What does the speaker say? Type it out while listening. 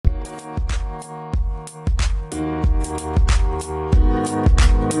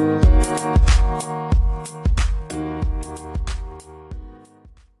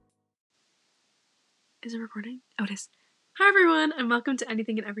Oh, it is. Hi everyone, and welcome to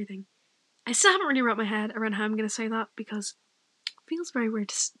Anything and Everything. I still haven't really wrapped my head around how I'm going to say that because it feels very weird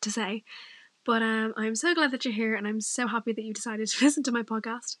to say. But I'm so glad that you're here, and I'm so happy that you decided to listen to my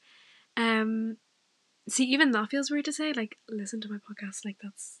podcast. See, even that feels weird to say. Like, listen to my podcast. Like,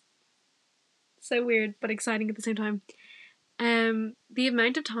 that's so weird, but exciting at the same time. The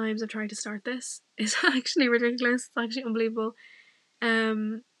amount of times I've tried to start this is actually ridiculous. It's actually unbelievable.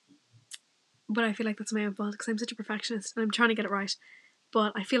 But I feel like that's my own fault because I'm such a perfectionist and I'm trying to get it right.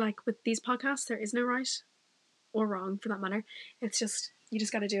 But I feel like with these podcasts, there is no right or wrong for that matter. It's just, you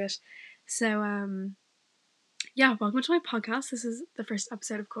just got to do it. So, yeah, welcome to my podcast. This is the first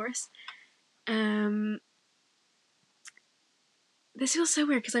episode, of course. This feels so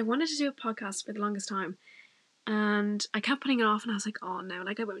weird because I wanted to do a podcast for the longest time. And I kept putting it off and I was like, oh no,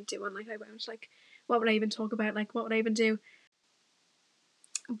 like I won't do one. Like I won't, like, what would I even talk about? Like, what would I even do?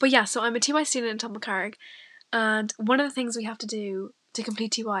 But yeah, so I'm a TY student in Tom Carrick, and one of the things we have to do to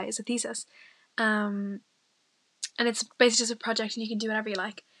complete TY is a thesis. And it's basically just a project and you can do whatever you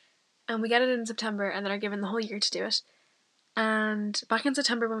like. And we get it in September and then are given the whole year to do it. And back in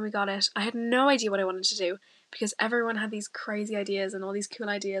September when we got it, I had no idea what I wanted to do because everyone had these crazy ideas and all these cool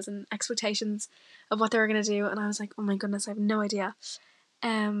ideas and expectations of what they were going to do. And I was like, oh my goodness, I have no idea.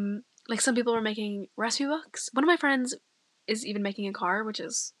 Like some people were making recipe books. One of my friends is even making a car, which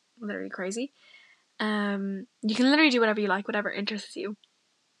is literally crazy. You can literally do whatever you like, whatever interests you.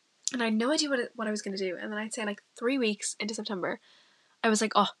 And I had no idea what I was going to do. And then I'd say like 3 weeks into September, I was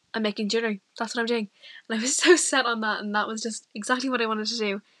like, oh, I'm making jewellery. That's what I'm doing. And I was so set on that. And that was just exactly what I wanted to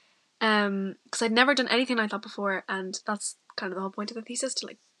do. Because I'd never done anything like that before. And that's kind of the whole point of the thesis, to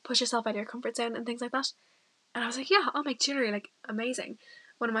like push yourself out of your comfort zone and things like that. And I was like, yeah, I'll make jewellery. Like, amazing.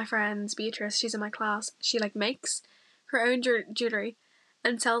 One of my friends, Beatrice, she's in my class. She like makes her own jewellery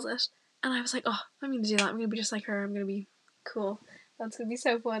and sells it. And I was like, oh, I'm going to do that. I'm going to be just like her. I'm going to be cool. That's going to be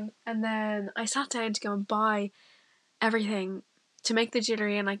so fun. And then I sat down to go and buy everything to make the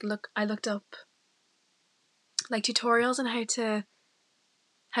jewellery, and I looked up like tutorials on how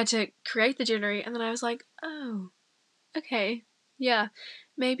to create the jewellery, and then I was like, oh, okay, yeah,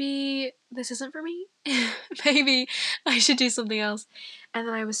 maybe this isn't for me. Maybe I should do something else. And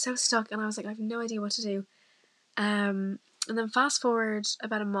then I was so stuck and I was like, I have no idea what to do. And then fast forward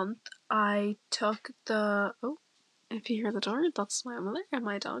about a month, I took if you hear the door, that's my mother and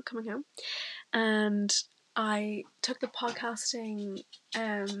my dog coming home. And I took the podcasting.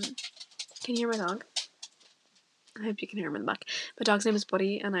 Can you hear my dog? I hope you can hear him in the back. My dog's name is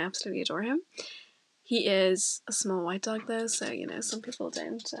Buddy, and I absolutely adore him. He is a small white dog though, so you know some people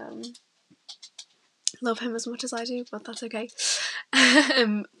don't love him as much as I do, but that's okay.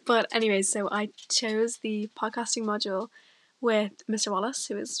 But anyways, so I chose the podcasting module with Mr. Wallace,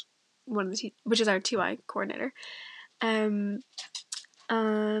 who is which is our TY coordinator. And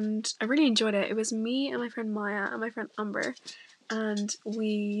I really enjoyed it. It was me and my friend Maya and my friend Amber, and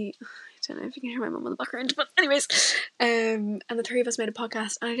I don't know if you can hear my mum in the background, but anyways, and the three of us made a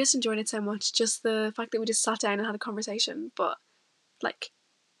podcast, and I just enjoyed it so much. Just the fact that we just sat down and had a conversation, but like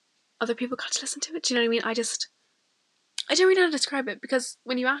other people got to listen to it. Do you know what I mean? I don't really know how to describe it, because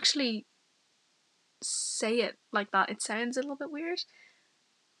when you actually say it like that, it sounds a little bit weird,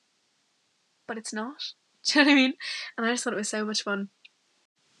 but it's not. Do you know what I mean? And I just thought it was so much fun.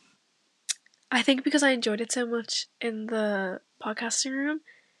 I think because I enjoyed it so much in the podcasting room,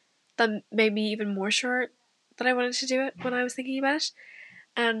 that made me even more sure that I wanted to do it when I was thinking about it.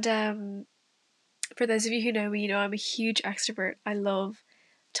 And for those of you who know me, you know I'm a huge extrovert. I love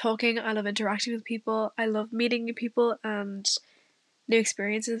talking, I love interacting with people, I love meeting new people and new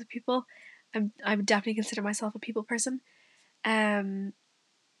experiences with people. I would definitely consider myself a people person. And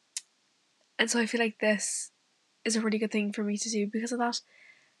so I feel like this is a really good thing for me to do because of that.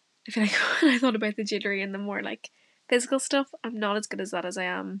 I feel like when I thought about the jittery and the more like physical stuff, I'm not as good as that as I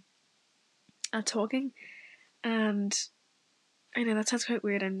am at talking. And I know that sounds quite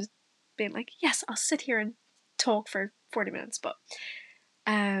weird. I'm just being like, yes, I'll sit here and talk for 40 minutes, but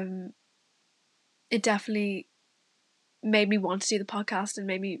it definitely made me want to do the podcast and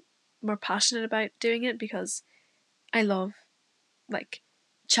made me more passionate about doing it, because I love like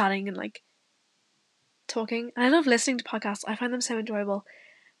chatting and like talking, and I love listening to podcasts. I find them so enjoyable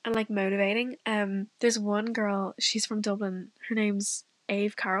and like motivating. There's one girl, she's from Dublin, her name's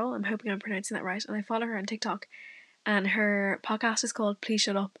Ave Carroll, I'm hoping I'm pronouncing that right, and I follow her on TikTok, and her podcast is called Please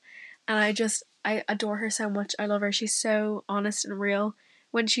Shut Up, and I adore her so much. I love her. She's so honest and real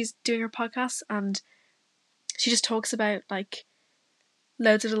when she's doing her podcasts, and she just talks about like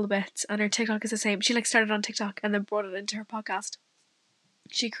loads of little bits, and her TikTok is the same. She like started on TikTok and then brought it into her podcast.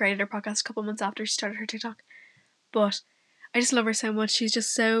 She created her podcast a couple months after she started her TikTok. but I just love her so much. She's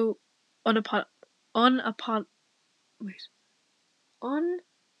just so unapologetically,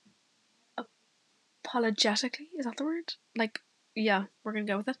 is that the word? Like, yeah, we're gonna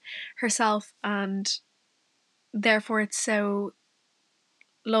go with it. Herself, and therefore it's so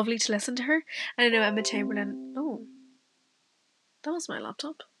lovely to listen to her. And I know Emma Chamberlain. Oh, that was my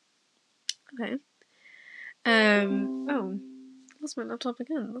laptop. Okay. Oh, that's my laptop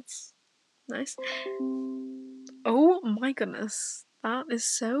again. That's nice. Oh my goodness, that is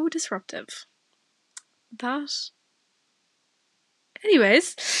so disruptive. That.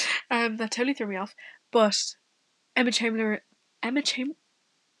 Anyways, that totally threw me off. But Emma Chamberlain. Emma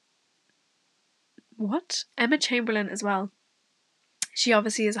Chamberlain as well. She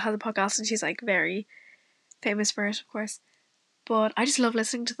obviously has a podcast and she's like very famous for it, of course. But I just love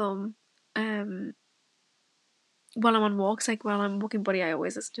listening to them. While I'm on walks, like while I'm walking buddy, I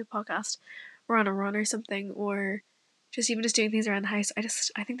always listen to a podcast, or on a run or something, or just even just doing things around the house.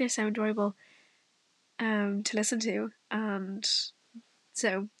 I think they're so enjoyable to listen to, and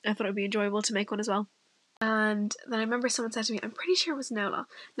so I thought it would be enjoyable to make one as well. And then I remember someone said to me, I'm pretty sure it was Nola.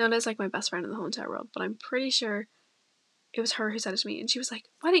 Nola's like my best friend in the whole entire world, but I'm pretty sure it was her who said it to me, and she was like,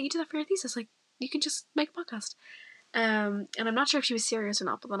 why don't you do that for your thesis? Like, you can just make a podcast. And I'm not sure if she was serious or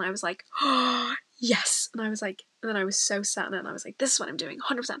not, but then I was like, oh, yes. And I was like, and then I was so set in it, and I was like, this is what I'm doing,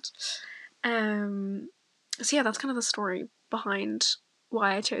 100%. So yeah, that's kind of the story behind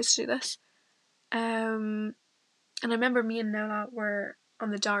why I chose to do this. And I remember me and Nola were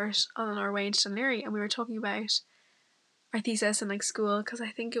on the Dart on our way into Dunleary, and we were talking about our thesis in like school, because I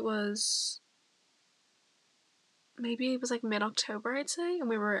think it was like mid-October, I'd say,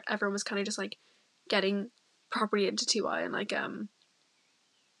 and everyone was kind of just like getting properly into TY, and like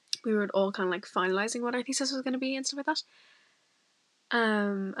we were all kind of like finalizing what our thesis was going to be and stuff like that.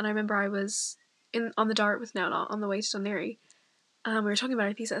 And I remember I was on the Dart with Nola on the way to Dunleary, and we were talking about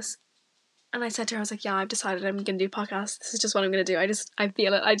our thesis, and I said to her, I was like, yeah, I've decided I'm going to do podcasts. This is just what I'm going to do. I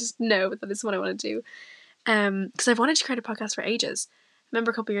feel it. I just know that this is what I want to do. Because I've wanted to create a podcast for ages. I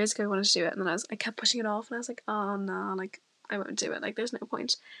remember a couple of years ago I wanted to do it, and then I kept pushing it off, and I was like, oh no, like I won't do it. Like there's no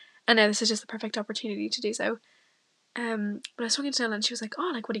point. And now this is just the perfect opportunity to do so. But I was talking to Nola, and she was like,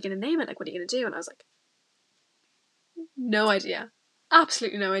 oh, like what are you going to name it? Like what are you going to do? And I was like, no idea.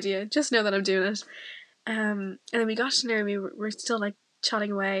 Absolutely no idea. Just know that I'm doing it. And then we got to know, we were still like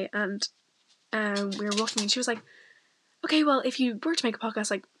chatting away, and we were walking, and she was like, okay, well, if you were to make a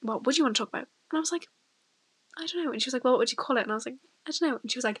podcast, like, what would you want to talk about? And I was like, I don't know. And she was like, well, what would you call it? And I was like, I don't know. And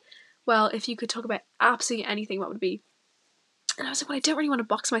she was like, well, if you could talk about absolutely anything, what would it be? And I was like, well, I don't really want to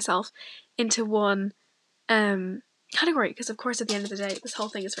box myself into one category, because of course at the end of the day this whole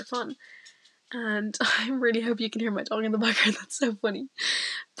thing is for fun. And I really hope you can hear my dog in the background. That's so funny.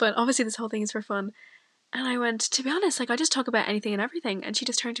 But obviously this whole thing is for fun. And I went, to be honest, like I just talk about anything and everything. And she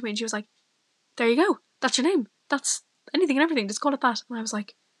just turned to me and she was like, there you go, that's your name, that's anything and everything, just call it that. And I was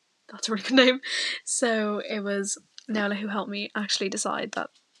like, that's a really good name. So it was Nola who helped me actually decide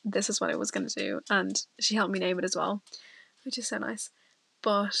that this is what I was going to do, and she helped me name it as well, which is so nice.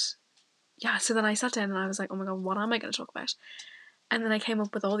 But yeah, so then I sat down and I was like, oh my god, what am I going to talk about? And then I came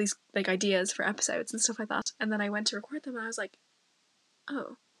up with all these like ideas for episodes and stuff like that, and then I went to record them and I was like,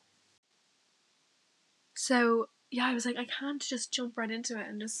 oh. So yeah, I was like, I can't just jump right into it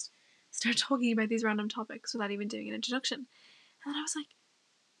and just start talking about these random topics without even doing an introduction. And then I was like,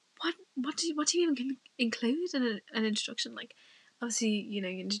 what do you even include in an introduction? Like, obviously, you know,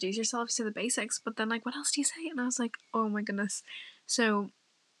 you introduce yourself, you say the basics, but then like, what else do you say? And I was like, oh my goodness. So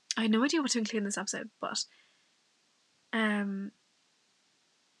I had no idea what to include in this episode, but I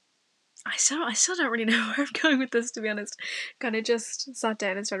still don't really know where I'm going with this, to be honest. Kind of just sat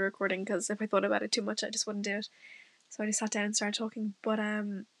down and started recording, because if I thought about it too much, I just wouldn't do it. So I just sat down and started talking. But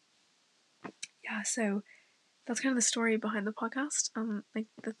yeah, so that's kind of the story behind the podcast, and like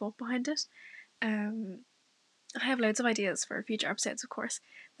the thought behind it. I have loads of ideas for future episodes, of course,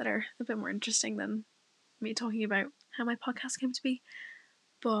 that are a bit more interesting than me talking about how my podcast came to be.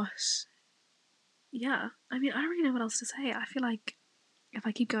 But yeah, I mean, I don't really know what else to say. I feel like if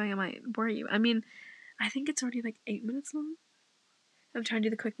I keep going, I might bore you. I mean, I think it's already like 8 minutes long. I'm trying to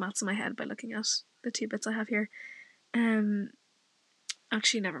do the quick maths in my head by looking at the 2 bits I have here.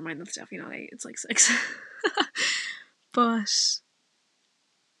 Actually, never mind, that's definitely not 8, it's like 6. But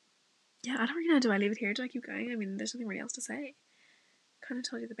yeah, I don't really know, do I leave it here? Do I keep going? I mean, there's nothing really else to say. Kind of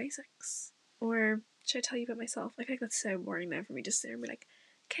told you the basics. Or should I tell you about myself? I feel like that's so boring now for me just to be like,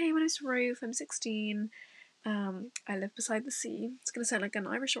 okay, my name's Ruth, I'm 16, I live beside the sea. It's gonna sound like an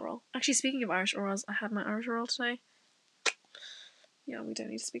Irish oral. Actually, speaking of Irish orals, I had my Irish oral today. yeah, we don't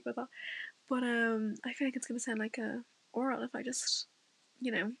need to speak about that. But I feel like it's gonna sound like a oral if I just,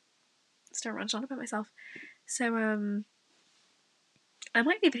 start ranting on about myself. So I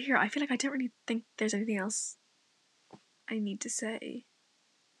might leave it here. I feel like I don't really think there's anything else I need to say.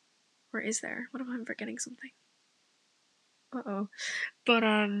 Or is there? What if I'm forgetting something? Uh-oh. But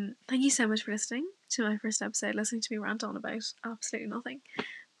thank you so much for listening to my first episode, listening to me rant on about absolutely nothing.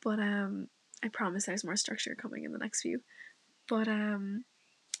 But I promise there's more structure coming in the next few. But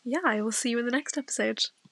yeah, I will see you in the next episode.